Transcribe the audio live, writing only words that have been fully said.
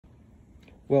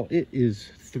Well, it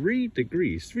is 3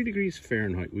 degrees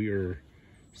Fahrenheit. We are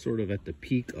sort of at the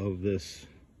peak of this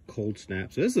cold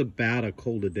snap. So this is about as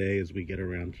cold a day as we get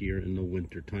around here in the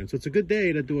winter time. So it's a good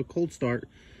day to do a cold start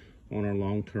on our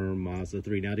long-term Mazda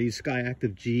 3. Now these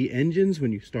Skyactiv G engines,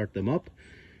 when you start them up,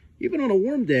 even on a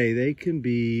warm day, they can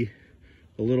be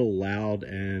a little loud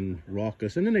and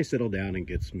raucous, and then they settle down and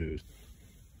get smooth.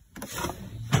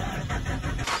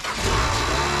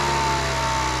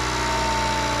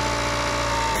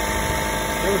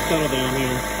 Let's settle down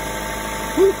here.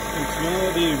 Whew, and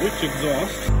smell the rich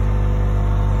exhaust.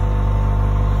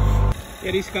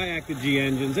 Yeah, these Skyactiv G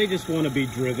engines, they just want to be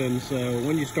driven. So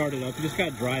when you start it up, you just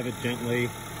got to drive it gently.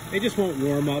 They just won't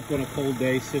warm up on a cold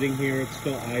day sitting here. It's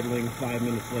still idling 5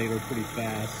 minutes later pretty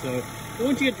fast. So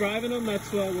once you get driving them,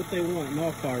 that's what they want. In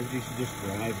all cars, you should just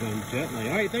drive them gently.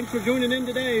 All right, thanks for joining in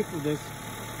today for this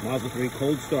Mazda 3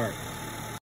 cold start.